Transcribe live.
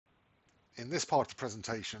In this part of the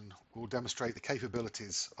presentation, we'll demonstrate the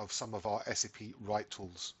capabilities of some of our SAP Write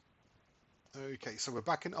tools. Okay, so we're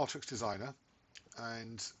back in Alteryx Designer,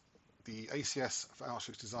 and the ACS for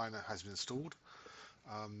Alteryx Designer has been installed.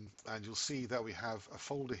 And you'll see that we have a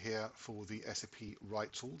folder here for the SAP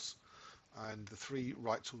Write tools, and the three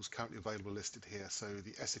Write tools currently available listed here. So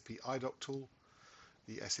the SAP IDoc tool,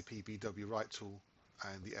 the SAP BW Write tool,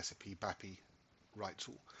 and the SAP BAPI Write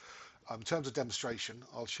tool. In terms of demonstration,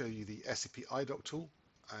 I'll show you the SAP IDoc tool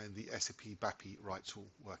and the SAP BAPI Write tool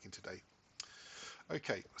working today.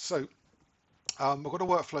 Okay, so I've got a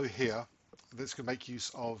workflow here that's going to make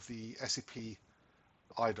use of the SAP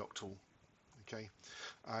IDoc tool. Okay,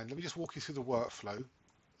 and let me just walk you through the workflow,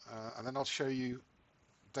 and then I'll show you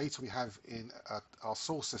data we have in our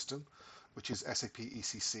source system, which is SAP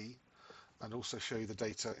ECC, and also show you the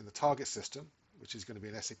data in the target system, which is going to be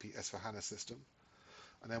an SAP S/4HANA system.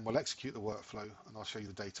 And then we'll execute the workflow, and I'll show you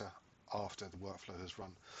the data after the workflow has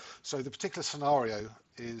run. So the particular scenario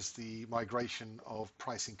is the migration of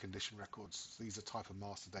pricing condition records. So these are type of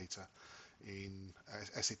master data in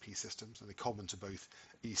SAP systems, and they're common to both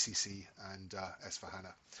ECC and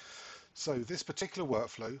S/4HANA. So this particular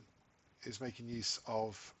workflow is making use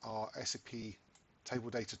of our SAP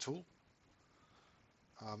table data tool.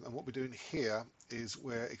 And what we're doing here is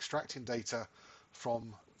we're extracting data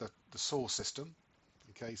from the source system.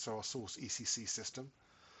 Okay, so our source ECC system,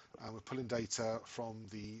 and we're pulling data from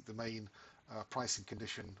the main pricing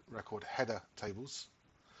condition record header tables.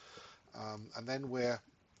 And then we're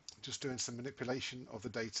just doing some manipulation of the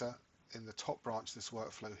data in the top branch of this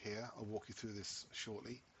workflow here. I'll walk you through this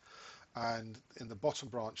shortly. And in the bottom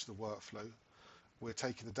branch of the workflow, we're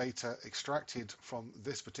taking the data extracted from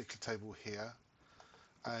this particular table here,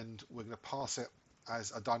 and we're going to pass it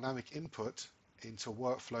as a dynamic input into a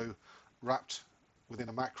workflow wrapped within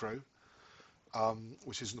a macro,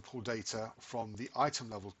 which is going to pull data from the item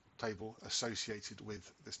level table associated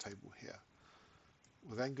with this table here.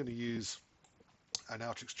 We're then going to use an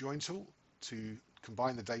Alteryx join tool to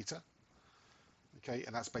combine the data. Okay,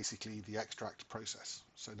 and that's basically the extract process,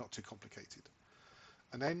 so not too complicated.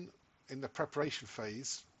 And then in the preparation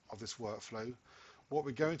phase of this workflow, what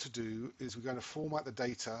we're going to do is we're going to format the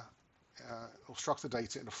data, or structure the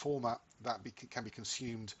data in a format that can be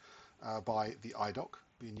consumed by the IDoc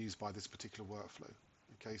being used by this particular workflow.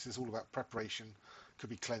 Okay, so it's all about preparation, could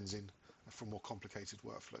be cleansing for more complicated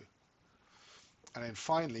workflow. And then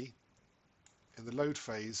finally, in the load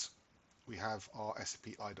phase, we have our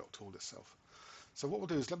SAP IDoc tool itself. So what we'll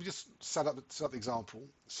do is, let me just set up the example.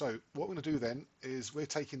 So what we're going to do then is we're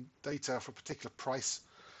taking data for a particular price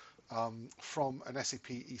from an SAP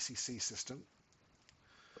ECC system.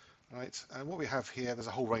 Right, and what we have here, there's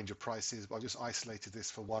a whole range of prices, but I've just isolated this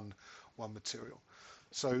for one material.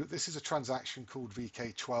 So this is a transaction called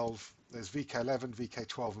VK12. There's VK11,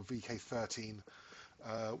 VK12, and VK13,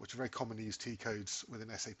 which are very commonly used T codes within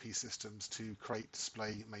SAP systems to create,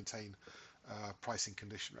 display, maintain pricing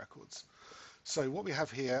condition records. So what we have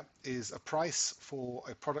here is a price for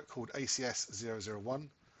a product called ACS 001,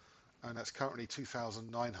 and that's currently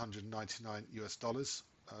 $2,999 US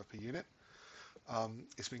per unit.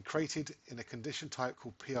 It's been created in a condition type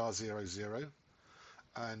called PR00,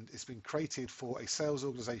 and it's been created for a sales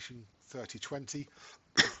organization 3020,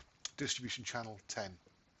 distribution channel 10.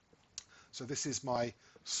 So this is my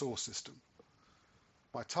source system.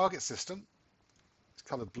 My target system is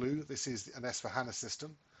colored blue. This is an S/4HANA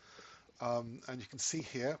system. And you can see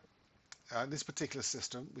here, in this particular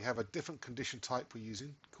system, we have a different condition type we're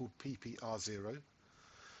using called PPR0.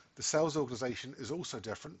 The sales organization is also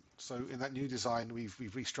different. So in that new design, we've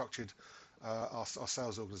restructured our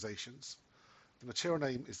sales organizations. The material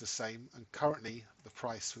name is the same, and currently the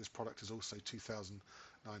price for this product is also $2,999.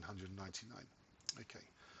 Okay,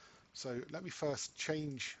 so let me first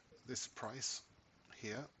change this price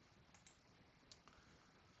here,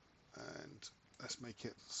 and let's make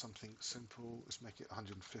it something simple. Let's make it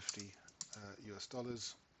 150 US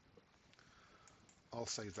dollars. I'll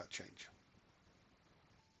save that change.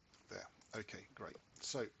 There. Okay, great.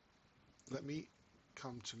 So let me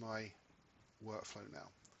come to my workflow now.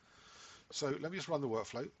 So let me just run the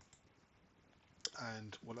workflow,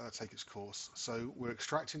 and we'll let that take its course. So we're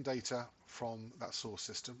extracting data from that source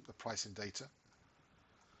system, the pricing data,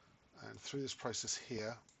 and through this process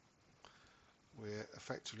here, we're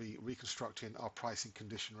effectively reconstructing our pricing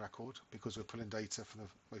condition record because we're pulling data from the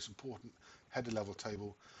most important header level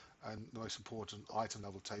table and the most important item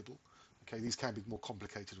level table. Okay, these can be more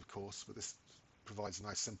complicated, of course, but this provides a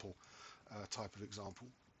nice simple type of example.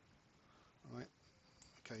 All right.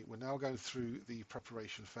 Okay, we're now going through the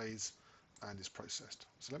preparation phase and it's processed.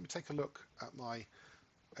 So let me take a look at my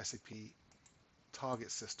SAP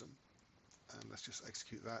target system. And let's just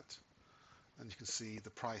execute that. And you can see the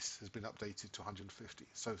price has been updated to 150.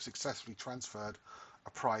 So successfully transferred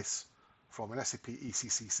a price from an SAP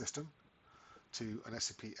ECC system to an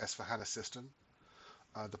SAP S/4HANA system.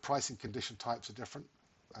 The pricing condition types are different,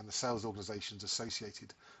 and the sales organizations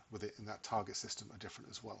associated with it in that target system are different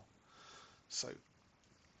as well. So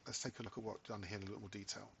let's take a look at what's done here in a little more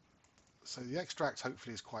detail. So the extract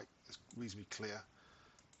hopefully is reasonably clear.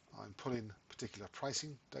 I'm pulling particular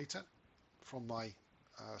pricing data from my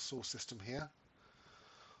source system here.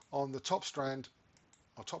 On the top strand,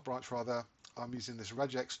 or top branch rather, I'm using this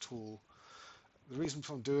regex tool. The reason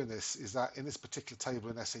for doing this is that in this particular table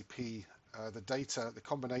in SAP, the data, the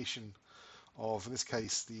combination of, in this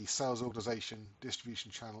case, the sales organization,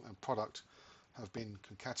 distribution channel, and product have been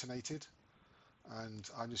concatenated. And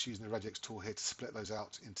I'm just using the regex tool here to split those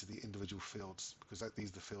out into the individual fields, because these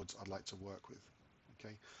are the fields I'd like to work with.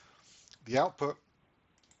 Okay. The output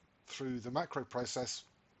through the macro process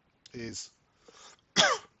is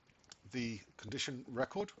the condition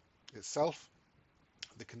record itself,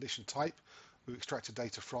 the condition type we extracted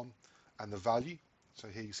data from, and the value. So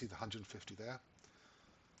here you see the 150 there.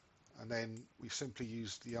 And then we've simply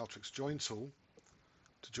used the Alteryx join tool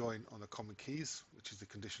to join on the common keys, which is the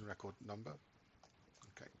condition record number.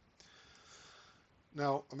 Okay.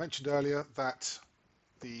 Now, I mentioned earlier that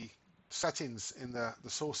the settings in the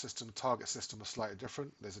source system, target system are slightly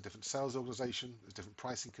different. There's a different sales organization, there's a different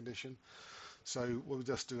pricing condition. So what we're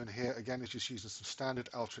just doing here, again, is just using some standard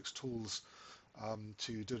Alteryx tools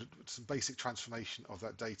to do some basic transformation of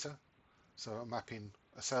that data. So I'm mapping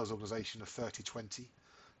a sales organization of 3020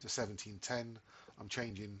 to 1710. I'm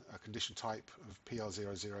changing a condition type of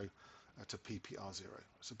PR00 to PPR0.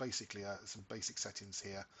 So basically some basic settings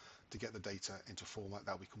here to get the data into a format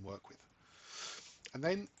that we can work with. And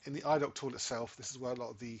then in the IDoc tool itself, this is where a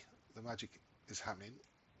lot of the magic is happening.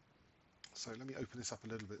 So let me open this up a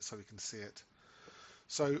little bit so we can see it.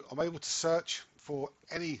 So I'm able to search for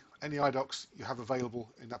any IDocs you have available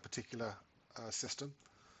in that particular system.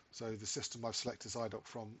 So the system I've selected as IDoc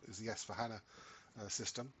from is the S/4HANA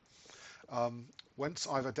system. Once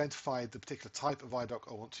I've identified the particular type of IDoc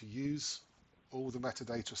I want to use, all the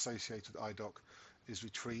metadata associated with IDoc is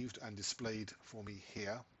retrieved and displayed for me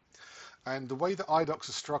here. And the way that IDocs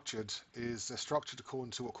are structured is they're structured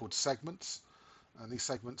according to what are called segments. And these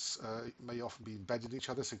segments may often be embedded in each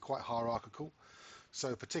other, so quite hierarchical.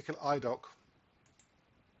 So a particular IDoc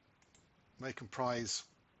may comprise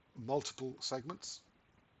multiple segments.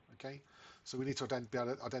 Okay, so we need to be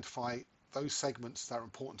able to identify those segments that are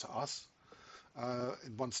important to us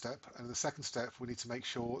in one step. And in the second step, we need to make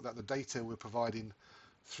sure that the data we're providing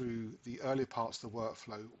through the earlier parts of the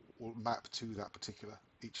workflow will map to that particular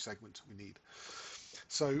each segment we need.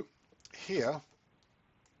 So here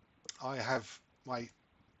I have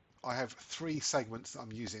 3 segments that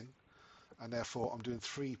I'm using, and therefore I'm doing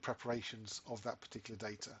 3 preparations of that particular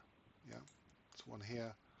data. Yeah, so one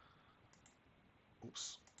here,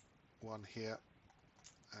 oops, one here,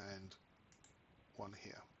 and one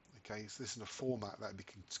here. Okay, so this is a format that will be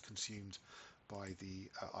consumed by the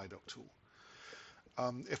IDoc tool.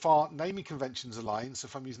 If our naming conventions align, so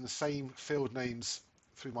if I'm using the same field names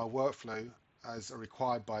through my workflow as are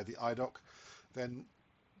required by the IDoc, then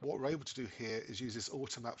what we're able to do here is use this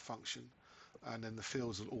automap function, and then the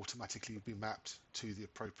fields will automatically be mapped to the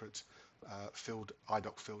appropriate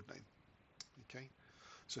IDoc field name. Okay,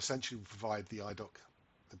 so essentially we provide the IDoc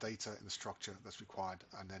the data in the structure that's required,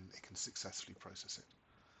 and then it can successfully process it.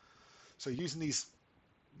 So using these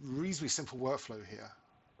reasonably simple workflow here,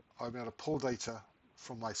 I'm able to pull data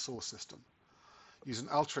from my source system. Using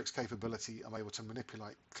Alteryx capability, I'm able to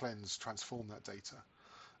manipulate, cleanse, transform that data,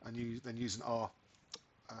 and then using our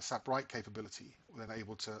SAP Write capability, we're then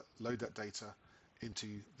able to load that data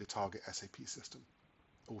into the target SAP system,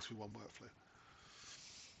 all through one workflow.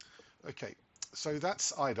 Okay, so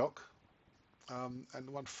that's IDoc. And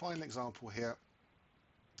one final example here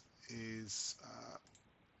is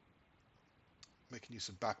making use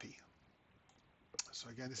of BAPI. So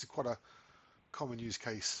again, this is quite a common use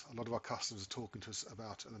case. A lot of our customers are talking to us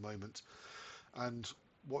about at the moment. And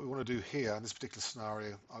what we want to do here in this particular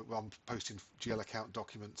scenario, I'm posting GL account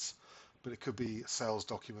documents, but it could be sales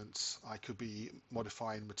documents. I could be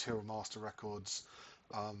modifying material master records.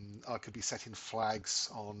 I could be setting flags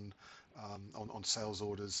on sales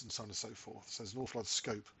orders and so on and so forth. So there's an awful lot of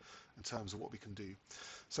scope in terms of what we can do.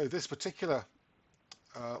 So this particular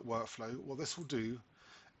workflow, what this will do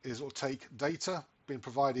is it will take data being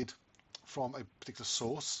provided from a particular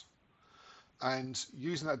source, and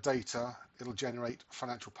using that data, it'll generate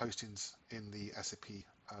financial postings in the SAP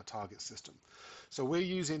target system. So we're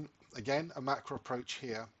using again, a macro approach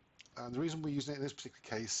here. And the reason we're using it in this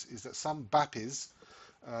particular case is that some BAPIs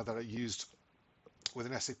that are used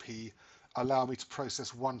within SAP allow me to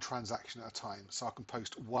process one transaction at a time. So I can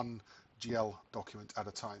post one GL document at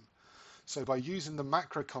a time. So by using the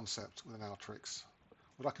macro concept within Alteryx,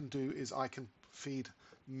 what I can do is I can feed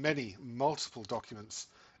multiple documents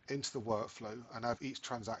into the workflow and have each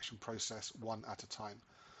transaction process one at a time.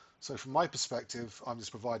 So from my perspective, I'm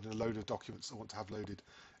just providing a load of documents I want to have loaded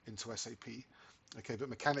into SAP. Okay, but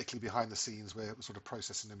mechanically behind the scenes, we're sort of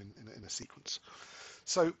processing them in a sequence.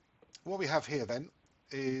 So what we have here then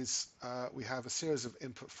is we have a series of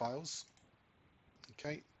input files.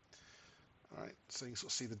 Okay, all right, so you can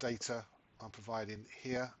sort of see the data I'm providing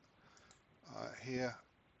here, here,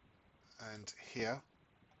 and here.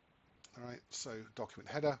 All right, so document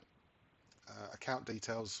header, account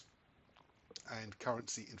details, and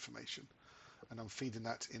currency information, and I'm feeding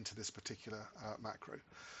that into this particular macro.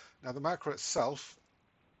 Now the macro itself,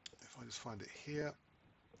 if I just find it here,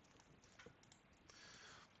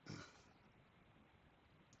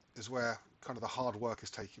 is where kind of the hard work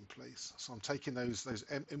is taking place. So I'm taking those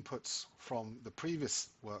inputs from the previous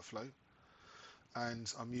workflow,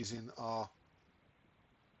 and I'm using our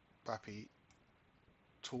BAPI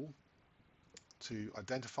tool to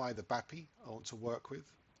identify the BAPI I want to work with.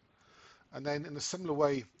 And then in a similar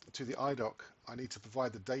way to the IDoc, I need to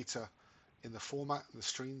provide the data in the format, the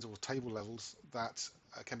strings or table levels that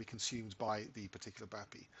can be consumed by the particular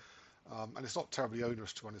BAPI. And it's not terribly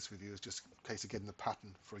onerous, to be honest with you. It's just a case of getting the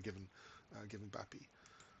pattern for a given BAPI.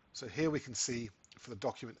 So here we can see for the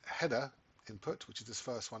document header input, which is this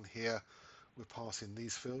first one here, we're passing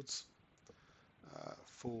these fields.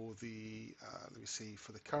 For the, let me see,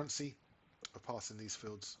 for the currency, we're passing these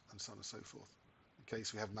fields, and so on and so forth. Okay,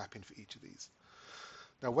 so we have mapping for each of these.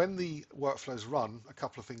 Now, when the workflows run, a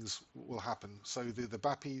couple of things will happen. So the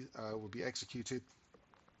BAPI will be executed.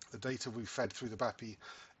 The data we fed through the BAPI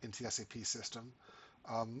into the SAP system.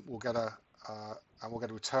 We'll get a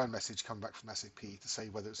return message coming back from SAP to say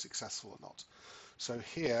whether it's successful or not. So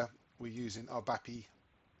here we're using our BAPI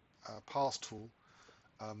pass tool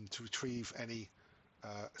to retrieve any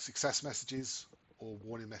success messages or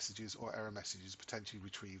warning messages or error messages potentially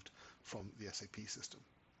retrieved from the SAP system.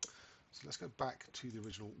 So let's go back to the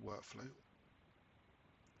original workflow.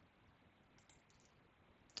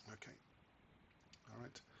 Okay, all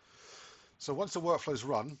right. So once the workflow's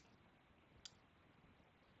run,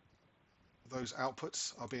 those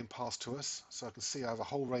outputs are being passed to us. So I can see I have a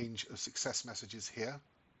whole range of success messages here.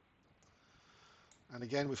 And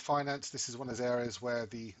again, with finance, this is one of those areas where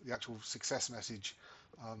the actual success message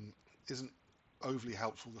isn't overly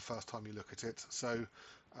helpful the first time you look at it. So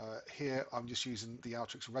here I'm just using the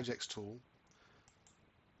Alteryx regex tool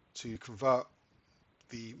to convert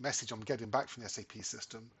the message I'm getting back from the SAP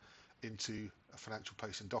system into a financial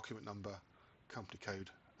posting document number, company code,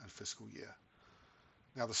 and fiscal year.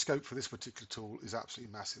 Now the scope for this particular tool is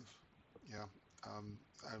absolutely massive. Yeah,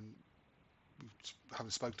 and having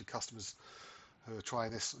spoken to customers who are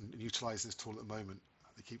trying this and utilizing this tool at the moment,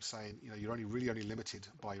 they keep saying, you know, you're really limited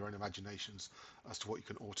by your own imaginations as to what you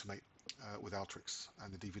can automate with Alteryx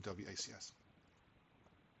and the DVW ACS.